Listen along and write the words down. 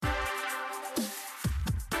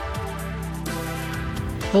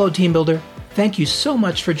Hello, Team Builder. Thank you so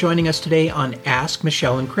much for joining us today on Ask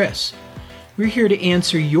Michelle and Chris. We're here to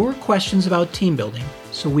answer your questions about team building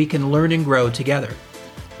so we can learn and grow together.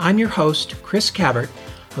 I'm your host, Chris Cabert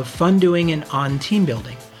of Fun Doing and On Team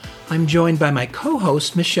Building. I'm joined by my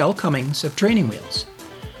co-host, Michelle Cummings of Training Wheels.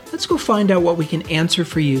 Let's go find out what we can answer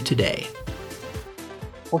for you today.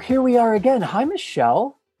 Well, here we are again. Hi,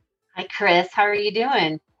 Michelle. Hi, Chris. How are you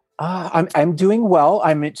doing? I'm doing well.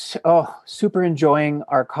 I'm super enjoying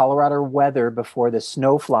our Colorado weather before the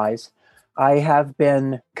snow flies. I have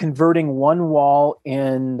been converting one wall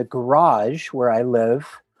in the garage where I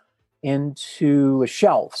live into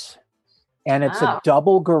shelves. And it's a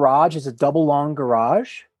double garage. It's a double long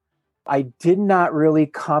garage. I did not really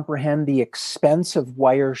comprehend the expense of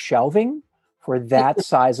wire shelving for that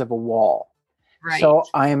size of a wall. Right. So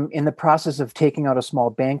I'm in the process of taking out a small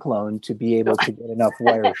bank loan to be able to get enough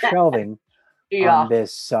wire shelving on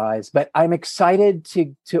this size. But I'm excited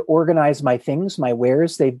to organize my things, my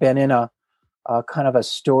wares. They've been in a kind of a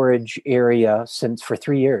storage area for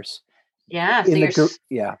 3 years. Yeah. So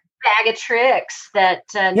bag of tricks that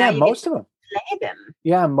most of them. Play them.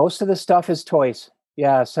 Yeah, most of the stuff is toys.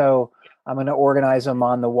 Yeah, so I'm going to organize them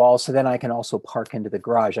on the wall so then I can also park into the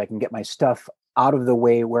garage. I can get my stuff out of the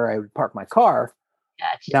way where I would park my car.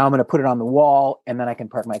 Gotcha. Now I'm going to put it on the wall and then I can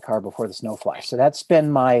park my car before the snow flies. So that's been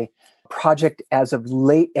my project as of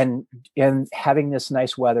late, and having this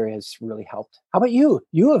nice weather has really helped. How about you?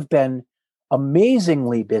 You have been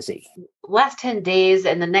amazingly busy. Last 10 days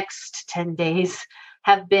and the next 10 days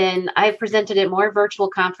I've presented at more virtual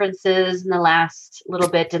conferences in the last little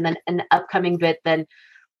bit and then an upcoming bit than,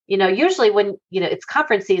 usually when, it's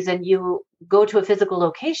conference season, you go to a physical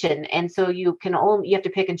location. And so you have to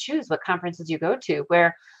pick and choose what conferences you go to,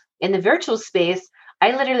 where in the virtual space,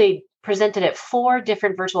 I literally presented at 4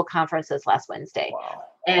 different virtual conferences last Wednesday. Wow.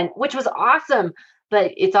 And which was awesome.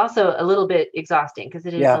 But it's also a little bit exhausting because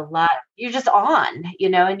it is a lot. You're just on,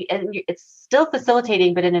 and it's still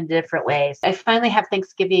facilitating, but in a different way. So I finally have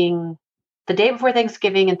Thanksgiving, the day before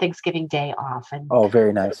Thanksgiving and Thanksgiving Day off. And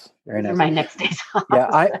very nice. Very nice. For my next days off.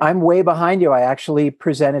 Yeah, I'm way behind you. I actually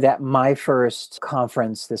presented at my first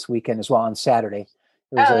conference this weekend as well on Saturday.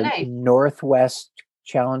 It was nice. Northwest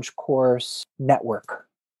Challenge Course Network.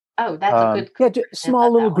 Oh, that's a good.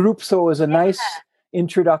 Small little group. So it was a nice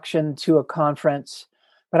introduction to a conference.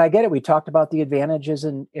 But I get it. We talked about the advantages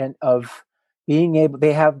and of being able.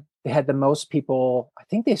 They had the most people. I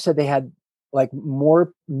think they said they had like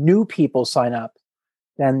more new people sign up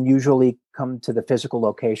than usually come to the physical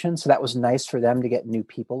location. So that was nice for them to get new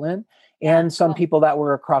people in, and some people that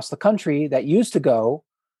were across the country that used to go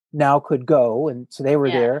now could go, and so they were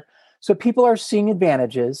there. So people are seeing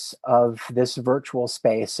advantages of this virtual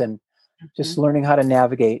space and just learning how to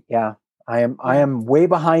navigate. Yeah. I am way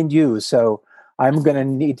behind you, so I'm going to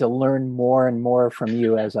need to learn more and more from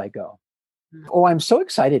you as I go. Oh, I'm so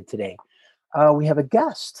excited today. We have a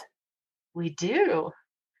guest. We do.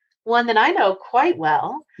 One that I know quite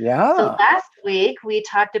well. Yeah. So last week we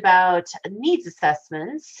talked about needs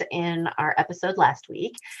assessments in our episode last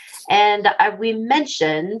week. And we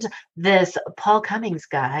mentioned this Paul Cummings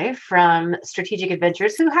guy from Strategic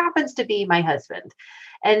Adventures, who happens to be my husband.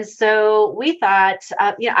 And so we thought,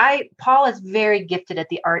 Paul is very gifted at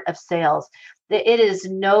the art of sales. It is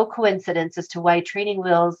no coincidence as to why Training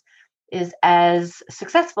Wheels is as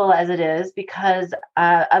successful as it is because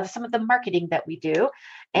of some of the marketing that we do.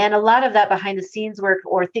 And a lot of that behind the scenes work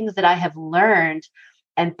or things that I have learned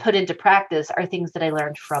and put into practice are things that I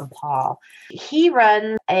learned from Paul. He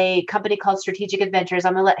runs a company called Strategic Adventures.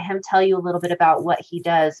 I'm going to let him tell you a little bit about what he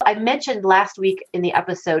does. I mentioned last week in the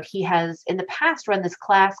episode, he has in the past run this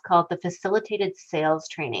class called the Facilitated Sales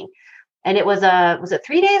Training. And it was it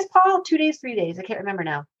 3 days, Paul? 2 days, 3 days? I can't remember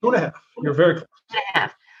now. 2.5. You're very close.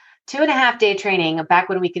 2.5. 2.5 day training back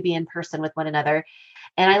when we could be in person with one another.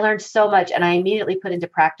 And I learned so much, and I immediately put into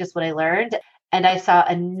practice what I learned. And I saw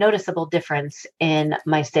a noticeable difference in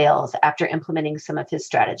my sales after implementing some of his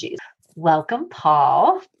strategies. Welcome,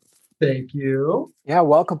 Paul. Thank you. Yeah,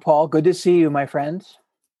 welcome, Paul. Good to see you, my friend.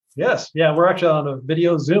 Yes. Yeah, we're actually on a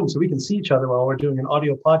video Zoom, so we can see each other while we're doing an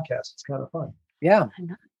audio podcast. It's kind of fun. Yeah.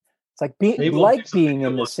 It's like being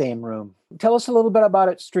in the same room. Tell us a little bit about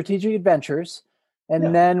it, Strategic Adventures.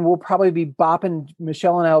 And then we'll probably be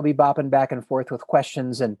Michelle and I will be bopping back and forth with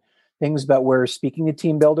questions and things, but we're speaking to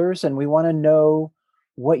team builders and we want to know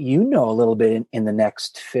what you know a little bit in the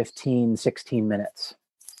next 15, 16 minutes.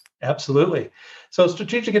 Absolutely. So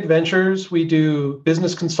Strategic Adventures, we do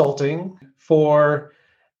business consulting for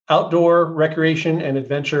outdoor recreation and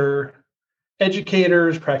adventure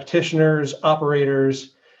educators, practitioners,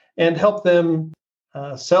 operators, and help them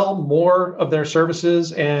sell more of their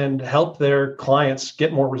services and help their clients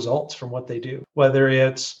get more results from what they do, whether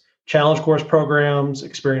it's challenge course programs,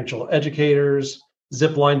 experiential educators,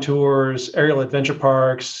 zip line tours, aerial adventure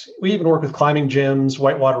parks. We even work with climbing gyms,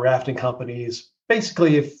 whitewater rafting companies.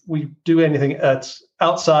 Basically, if we do anything that's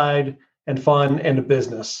outside and fun and a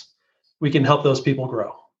business, we can help those people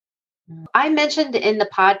grow. I mentioned in the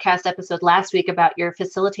podcast episode last week about your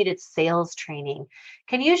facilitated sales training.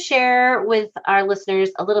 Can you share with our listeners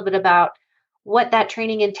a little bit about what that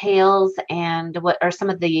training entails and what are some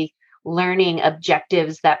of the learning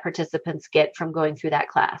objectives that participants get from going through that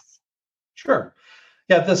class? Sure.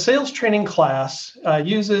 Yeah, the sales training class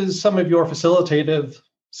uses some of your facilitative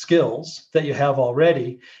skills that you have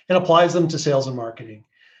already and applies them to sales and marketing.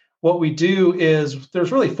 What we do is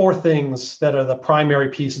there's really 4 things that are the primary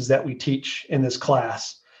pieces that we teach in this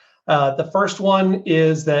class. The first one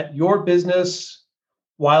is that your business,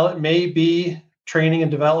 while it may be training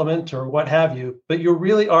and development or what have you, but you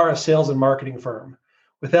really are a sales and marketing firm.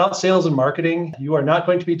 Without sales and marketing, you are not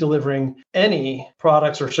going to be delivering any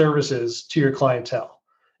products or services to your clientele.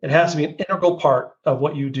 It has to be an integral part of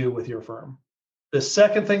what you do with your firm. The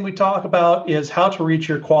second thing we talk about is how to reach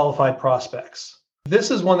your qualified prospects.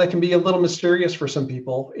 This is one that can be a little mysterious for some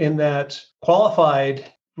people in that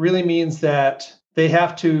qualified really means that they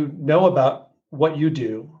have to know about what you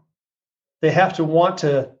do. They have to want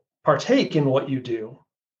to partake in what you do.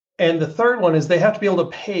 And the third one is they have to be able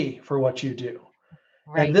to pay for what you do.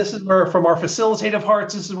 Right. And this is where, from our facilitative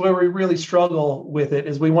hearts, this is where we really struggle with it,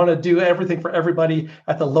 is we want to do everything for everybody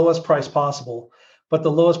at the lowest price possible. But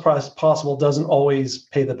the lowest price possible doesn't always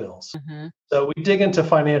pay the bills. Mm-hmm. So we dig into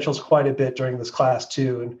financials quite a bit during this class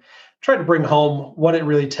too, and try to bring home what it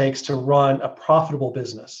really takes to run a profitable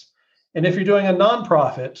business. And if you're doing a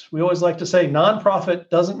nonprofit, we always like to say nonprofit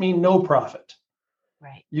doesn't mean no profit.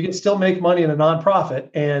 Right. You can still make money in a nonprofit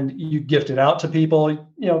and you gift it out to people.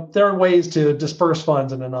 There are ways to disperse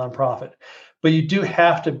funds in a nonprofit, but you do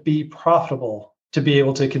have to be profitable to be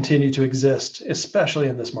able to continue to exist, especially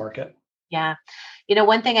in this market. Yeah.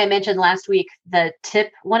 One thing I mentioned last week,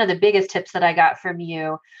 one of the biggest tips that I got from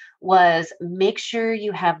you was make sure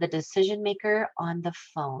you have the decision maker on the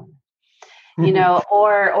phone,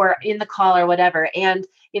 or in the call or whatever. And,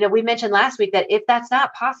 we mentioned last week that if that's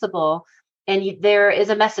not possible, and there is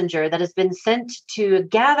a messenger that has been sent to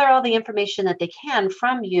gather all the information that they can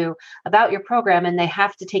from you about your program, and they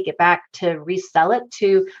have to take it back to resell it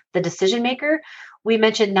to the decision maker. We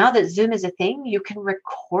mentioned now that Zoom is a thing, you can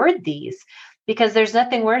record these, because there's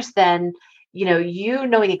nothing worse than, you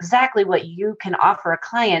knowing exactly what you can offer a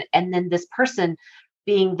client, and then this person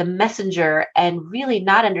being the messenger and really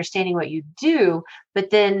not understanding what you do, but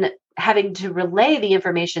then having to relay the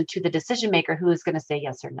information to the decision maker who is going to say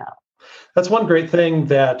yes or no. That's one great thing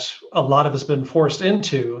that a lot of us have been forced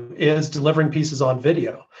into is delivering pieces on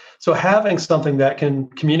video. So having something that can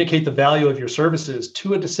communicate the value of your services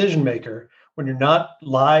to a decision maker when you're not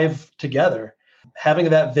live together, having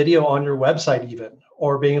that video on your website even,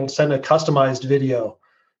 or being able to send a customized video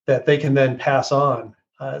that they can then pass on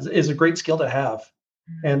is a great skill to have.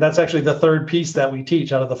 And that's actually the third piece that we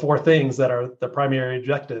teach out of the 4 things that are the primary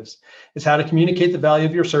objectives, is how to communicate the value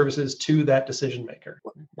of your services to that decision maker.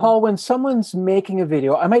 Paul, when someone's making a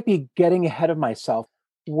video, I might be getting ahead of myself.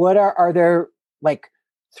 What are there like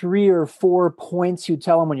 3 or 4 points you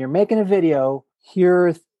tell them when you're making a video? Here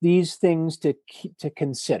are these things to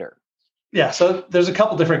consider. Yeah, so there's a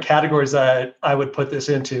couple different categories that I would put this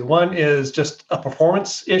into. One is just a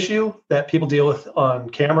performance issue that people deal with on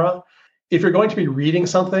camera. If you're going to be reading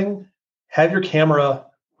something, have your camera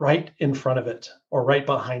right in front of it or right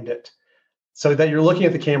behind it so that you're looking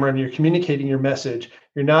at the camera and you're communicating your message.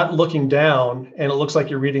 You're not looking down and it looks like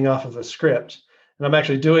you're reading off of a script. And I'm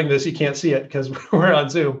actually doing this. You can't see it because we're on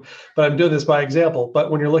Zoom, but I'm doing this by example. But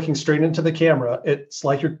when you're looking straight into the camera, it's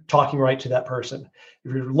like you're talking right to that person.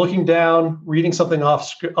 If you're looking down, reading something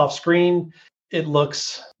off screen, it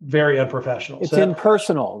looks very unprofessional. It's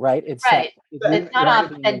impersonal, right? It's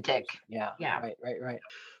not authentic. Yeah. Right.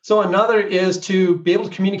 So another is to be able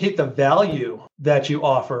to communicate the value that you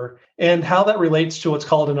offer and how that relates to what's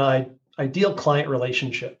called an ideal client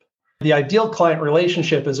relationship. The ideal client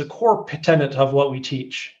relationship is a core tenet of what we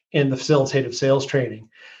teach in the facilitative sales training.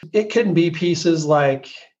 It can be pieces like,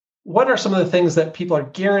 what are some of the things that people are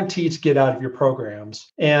guaranteed to get out of your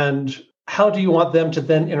programs? And how do you want them to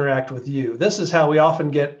then interact with you? This is how we often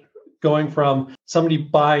get going from somebody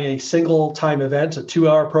buying a single time event, a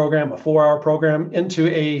 2-hour program, a 4-hour program, into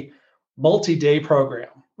a multi-day program.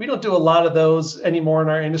 We don't do a lot of those anymore in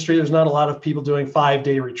our industry. There's not a lot of people doing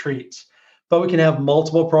 5-day retreats, but we can have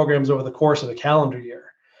multiple programs over the course of a calendar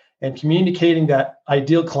year. And communicating that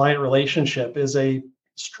ideal client relationship is a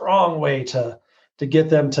strong way to get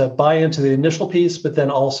them to buy into the initial piece, but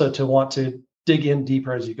then also to want to dig in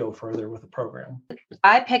deeper as you go further with the program.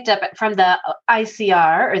 I picked up from the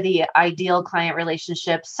ICR, or the ideal client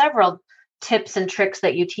relationship, several tips and tricks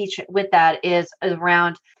that you teach with that is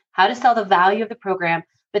around how to sell the value of the program,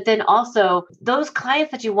 but then also those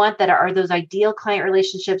clients that you want that are those ideal client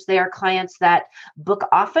relationships. They are clients that book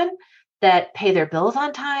often, that pay their bills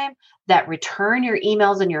on time, that return your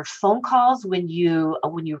emails and your phone calls when you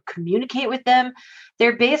communicate with them.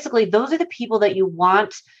 They're basically, those are the people that you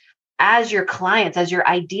want as your clients, as your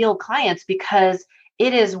ideal clients, because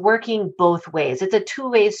it is working both ways. It's a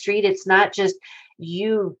two-way street. It's not just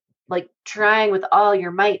you like trying with all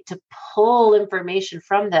your might to pull information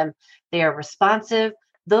from them. They are responsive.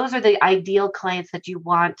 Those are the ideal clients that you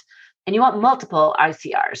want. And you want multiple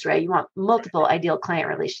ICRs, right? You want multiple ideal client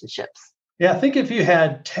relationships. Yeah, I think if you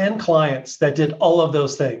had 10 clients that did all of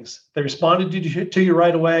those things, they responded to you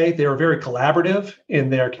right away. They were very collaborative in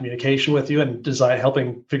their communication with you and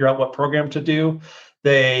helping figure out what program to do.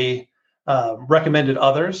 They recommended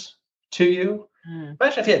others to you.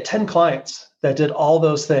 Imagine if you had 10 clients that did all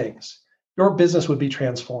those things, your business would be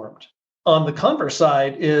transformed. On the converse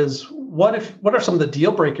side is what are some of the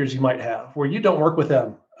deal breakers you might have where you don't work with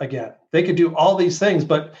them again? They could do all these things,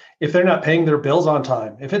 but if they're not paying their bills on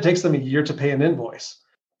time, if it takes them a year to pay an invoice,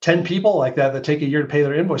 10 people like that take a year to pay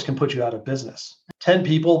their invoice can put you out of business. 10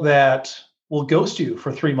 people that will ghost you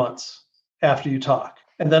for 3 months after you talk,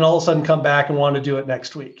 and then all of a sudden come back and want to do it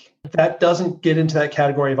next week. That doesn't get into that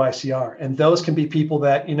category of ICR. And those can be people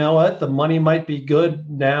that, you know what, the money might be good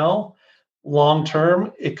now, long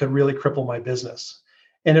term, it could really cripple my business.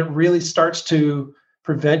 And it really starts to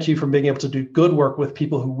prevent you from being able to do good work with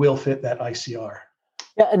people who will fit that ICR.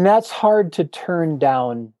 Yeah, and that's hard to turn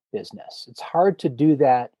down business. It's hard to do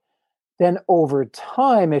that. Then over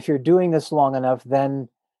time, if you're doing this long enough, then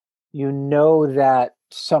you know that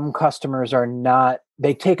some customers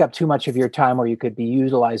they take up too much of your time, or you could be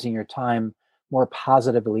utilizing your time more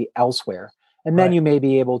positively elsewhere. And then you may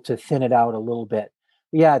be able to thin it out a little bit.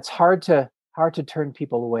 Yeah, it's hard to turn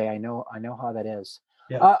people away. I know how that is.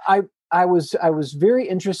 Yeah. I was very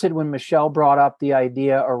interested when Michelle brought up the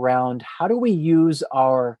idea around how do we use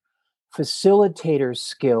our facilitator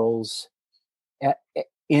skills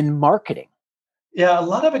in marketing? Yeah, a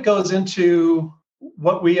lot of it goes into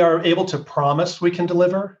what we are able to promise we can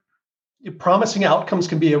deliver. Promising outcomes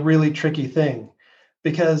can be a really tricky thing,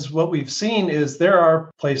 because what we've seen is there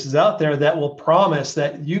are places out there that will promise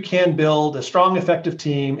that you can build a strong, effective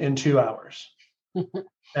team in 2 hours.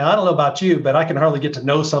 Now, I don't know about you, but I can hardly get to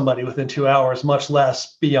know somebody within 2 hours, much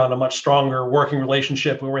less be on a much stronger working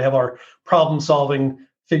relationship where we have our problem solving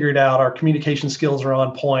figured out, our communication skills are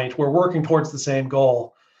on point, we're working towards the same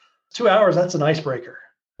goal. 2 hours, that's an icebreaker.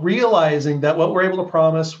 Realizing that what we're able to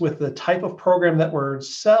promise with the type of program that we're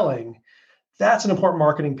selling, that's an important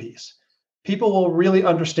marketing piece. People will really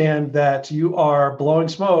understand that you are blowing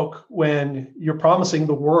smoke when you're promising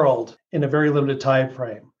the world in a very limited time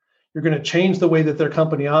frame. You're going to change the way that their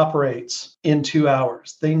company operates in 2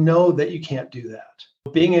 hours. They know that you can't do that.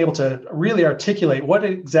 Being able to really articulate what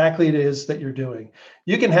exactly it is that you're doing.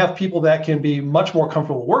 You can have people that can be much more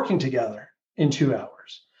comfortable working together in 2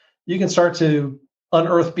 hours. You can start to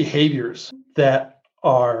unearth behaviors that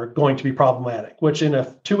are going to be problematic, which in a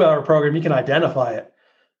 2-hour program, you can identify it,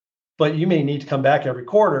 but you may need to come back every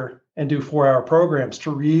quarter and do 4-hour programs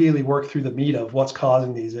to really work through the meat of what's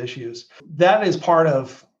causing these issues. That is part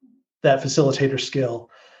of that facilitator skill.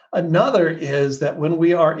 Another is that when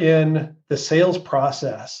we are in the sales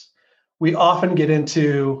process, we often get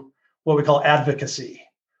into what we call advocacy.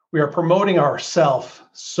 We are promoting ourselves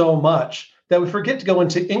so much that we forget to go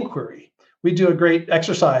into inquiry. We do a great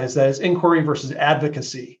exercise that is inquiry versus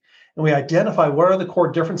advocacy. And we identify what are the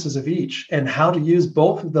core differences of each and how to use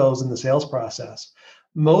both of those in the sales process.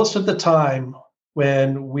 Most of the time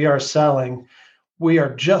when we are selling, we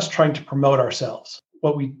are just trying to promote ourselves.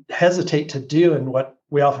 What we hesitate to do and what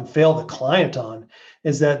we often fail the client on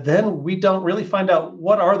is that then we don't really find out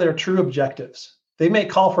what are their true objectives. They may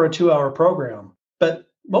call for a 2-hour program, but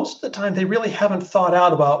most of the time they really haven't thought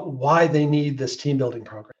out about why they need this team building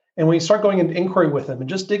program. And when you start going into inquiry with them and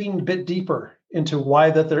just digging a bit deeper into why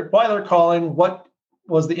they're calling, what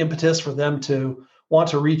was the impetus for them to want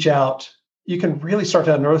to reach out, you can really start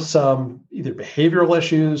to unearth some either behavioral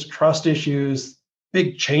issues, trust issues,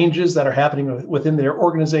 big changes that are happening within their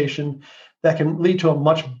organization that can lead to a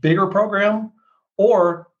much bigger program,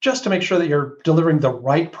 or just to make sure that you're delivering the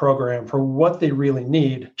right program for what they really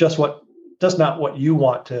need, just not what you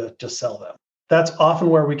want to sell them. that's often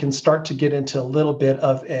where we can start to get into a little bit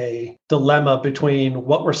of a dilemma between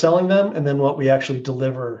what we're selling them and then what we actually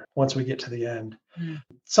deliver once we get to the end.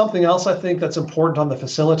 Something else I think that's important on the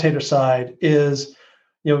facilitator side is,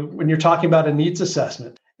 when you're talking about a needs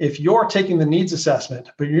assessment, if you're taking the needs assessment,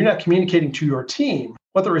 but you're not communicating to your team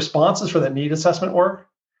what the responses for that need assessment were,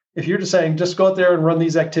 if you're just saying, just go out there and run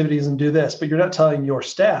these activities and do this, but you're not telling your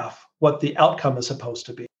staff what the outcome is supposed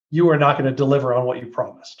to be, you are not going to deliver on what you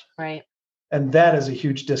promised. Right. And that is a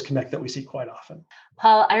huge disconnect that we see quite often.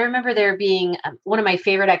 Paul, I remember there being one of my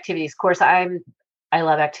favorite activities. Of course, I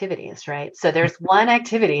love activities, right? So there's one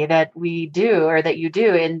activity that we do or that you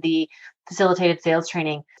do in the facilitated sales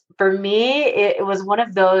training. For me, it was one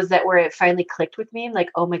of those that where it finally clicked with me. Like,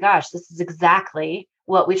 oh my gosh, this is exactly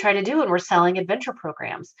what we try to do when we're selling adventure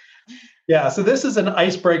programs. Yeah. So this is an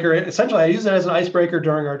icebreaker. Essentially, I use it as an icebreaker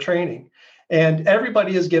during our training. And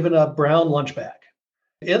everybody is given a brown lunch bag.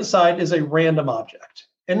 Inside is a random object.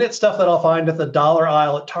 And it's stuff that I'll find at the dollar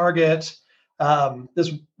aisle at Target.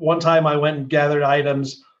 This one time I went and gathered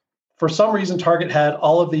items. For some reason, Target had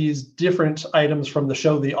all of these different items from the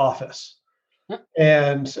show The Office.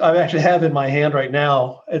 And I actually have in my hand right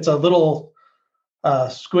now, it's a little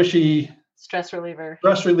squishy stress reliever,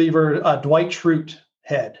 Dwight Schrute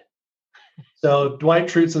head. So Dwight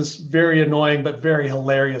Schrute's this very annoying but very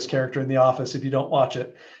hilarious character in The Office if you don't watch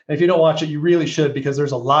it. And if you don't watch it, you really should, because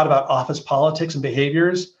there's a lot about office politics and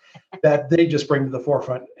behaviors that they just bring to the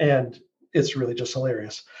forefront. And it's really just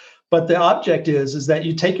hilarious. But the object is that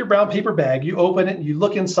you take your brown paper bag, you open it, and you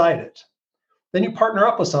look inside it. Then you partner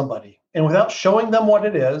up with somebody. And without showing them what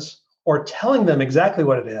it is or telling them exactly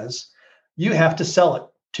what it is, you have to sell it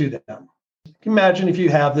to them. Imagine if you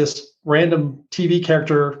have this random TV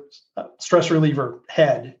character stress reliever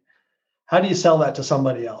head. How do you sell that to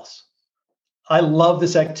somebody else? I love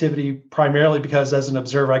this activity primarily because as an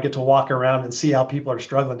observer, I get to walk around and see how people are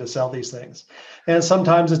struggling to sell these things. And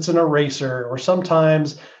sometimes it's an eraser, or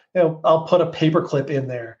sometimes I'll put a paper clip in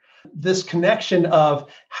there. This connection of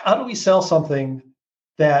how do we sell something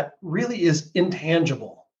that really is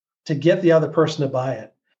intangible to get the other person to buy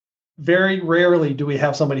it. Very rarely do we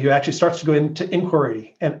have somebody who actually starts to go into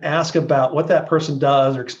inquiry and ask about what that person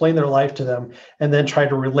does or explain their life to them and then try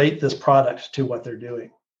to relate this product to what they're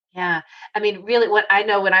doing. Yeah. I mean, really, what I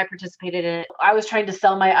know when I participated in it, I was trying to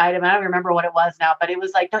sell my item. I don't remember what it was now, but it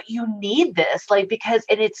was like, no, you need this, because,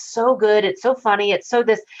 and it's so good. It's so funny. It's so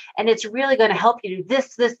this, and it's really going to help you do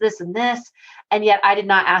this, this, this, and this. And yet I did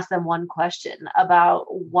not ask them one question about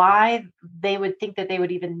why they would think that they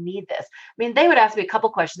would even need this. I mean, they would ask me a couple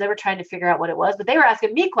questions. They were trying to figure out what it was, but they were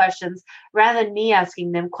asking me questions rather than me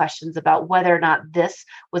asking them questions about whether or not this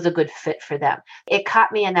was a good fit for them. It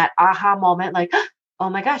caught me in that aha moment, like, oh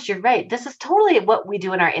my gosh, you're right. This is totally what we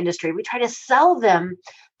do in our industry. We try to sell them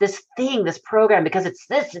this thing, this program, because it's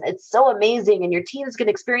this and it's so amazing and your team's going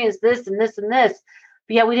to experience this and this and this.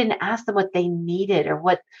 But yeah, we didn't ask them what they needed or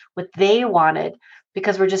what they wanted,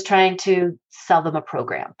 because we're just trying to sell them a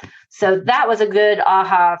program. So that was a good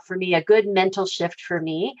aha for me, a good mental shift for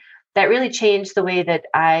me that really changed the way that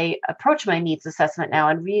I approach my needs assessment now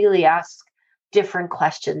and really ask different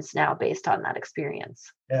questions now based on that experience.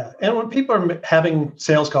 Yeah. And when people are having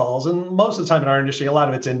sales calls, and most of the time in our industry, a lot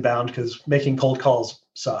of it's inbound because making cold calls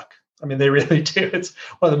suck. I mean, they really do. It's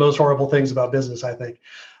one of the most horrible things about business, I think.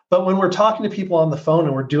 But when we're talking to people on the phone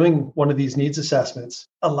and we're doing one of these needs assessments,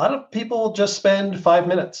 a lot of people just spend 5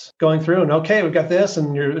 minutes going through and, okay, we've got this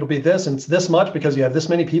and it'll be this and it's this much because you have this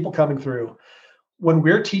many people coming through. When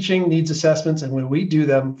we're teaching needs assessments and when we do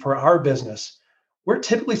them for our business, we're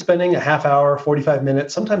typically spending a half hour, 45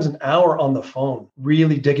 minutes, sometimes an hour on the phone,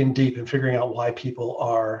 really digging deep and figuring out why people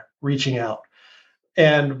are reaching out.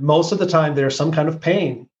 And most of the time, there's some kind of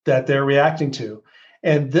pain that they're reacting to.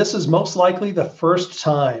 And this is most likely the first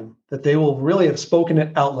time that they will really have spoken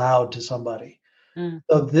it out loud to somebody.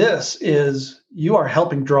 So this is, you are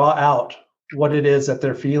helping draw out what it is that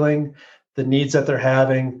they're feeling, the needs that they're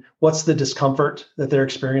having, what's the discomfort that they're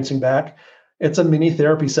experiencing back. It's a mini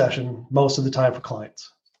therapy session most of the time for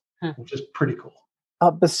clients, which is pretty cool.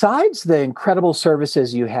 Besides the incredible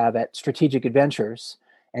services you have at Strategic Adventures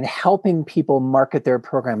and helping people market their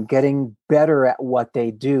program, getting better at what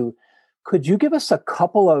they do, could you give us a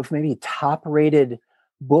couple of maybe top-rated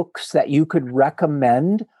books that you could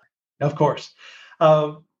recommend? Of course.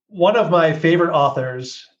 One of my favorite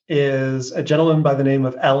authors is a gentleman by the name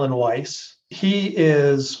of Alan Weiss. He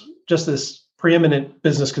is just this preeminent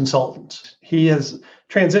business consultant. He has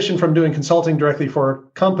transitioned from doing consulting directly for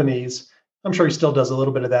companies. I'm sure he still does a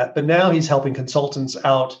little bit of that, but now he's helping consultants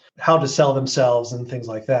out how to sell themselves and things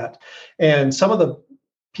like that. And some of the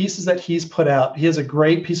pieces that he's put out, he has a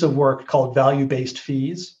great piece of work called value-based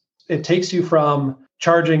fees. It takes you from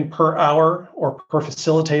charging per hour or per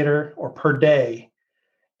facilitator or per day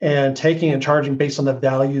and taking and charging based on the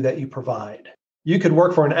value that you provide. You could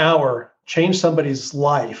work for an hour, change somebody's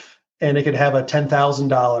life, and it could have a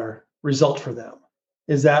 $10,000 result for them.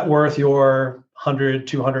 Is that worth your $100,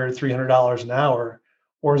 $200, $300 an hour,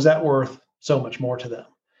 or is that worth so much more to them?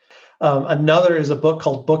 Another is a book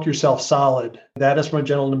called Book Yourself Solid. That is from a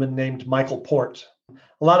gentleman named Michael Port.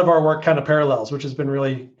 A lot of our work kind of parallels, which has been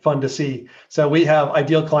really fun to see. So we have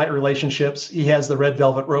Ideal Client Relationships. He has the Red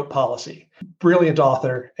Velvet Rope Policy. Brilliant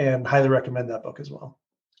author, and highly recommend that book as well.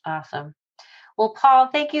 Awesome. Well, Paul,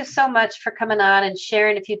 thank you so much for coming on and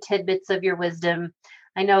sharing a few tidbits of your wisdom.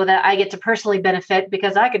 I know that I get to personally benefit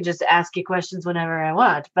because I can just ask you questions whenever I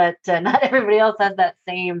want, but not everybody else has that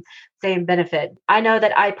same benefit. I know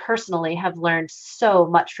that I personally have learned so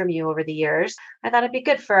much from you over the years. I thought it'd be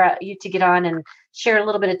good for you to get on and share a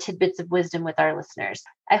little bit of tidbits of wisdom with our listeners.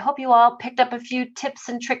 I hope you all picked up a few tips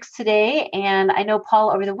and tricks today. And I know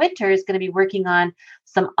Paul over the winter is going to be working on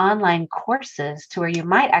some online courses to where you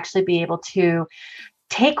might actually be able to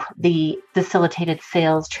take the facilitated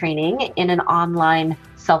sales training in an online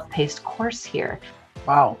self-paced course here.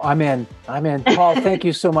 Wow, I'm in. Paul, thank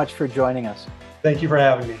you so much for joining us. Thank you for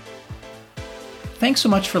having me. Thanks so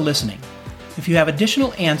much for listening. If you have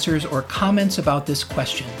additional answers or comments about this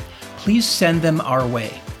question, please send them our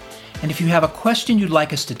way. And if you have a question you'd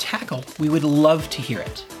like us to tackle, we would love to hear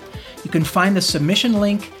it. You can find the submission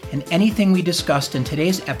link and anything we discussed in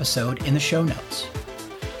today's episode in the show notes.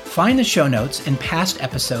 Find the show notes and past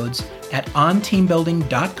episodes at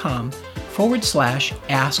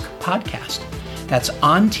onteambuilding.com/ask podcast. That's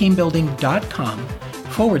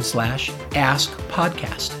onteambuilding.com/ask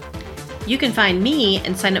podcast. You can find me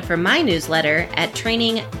and sign up for my newsletter at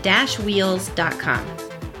training-wheels.com.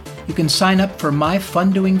 You can sign up for my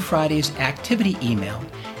Fun Doing Fridays activity email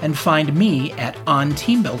and find me at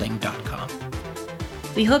onteambuilding.com.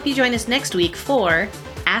 We hope you join us next week for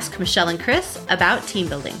Ask Michelle and Chris about team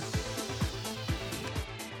building.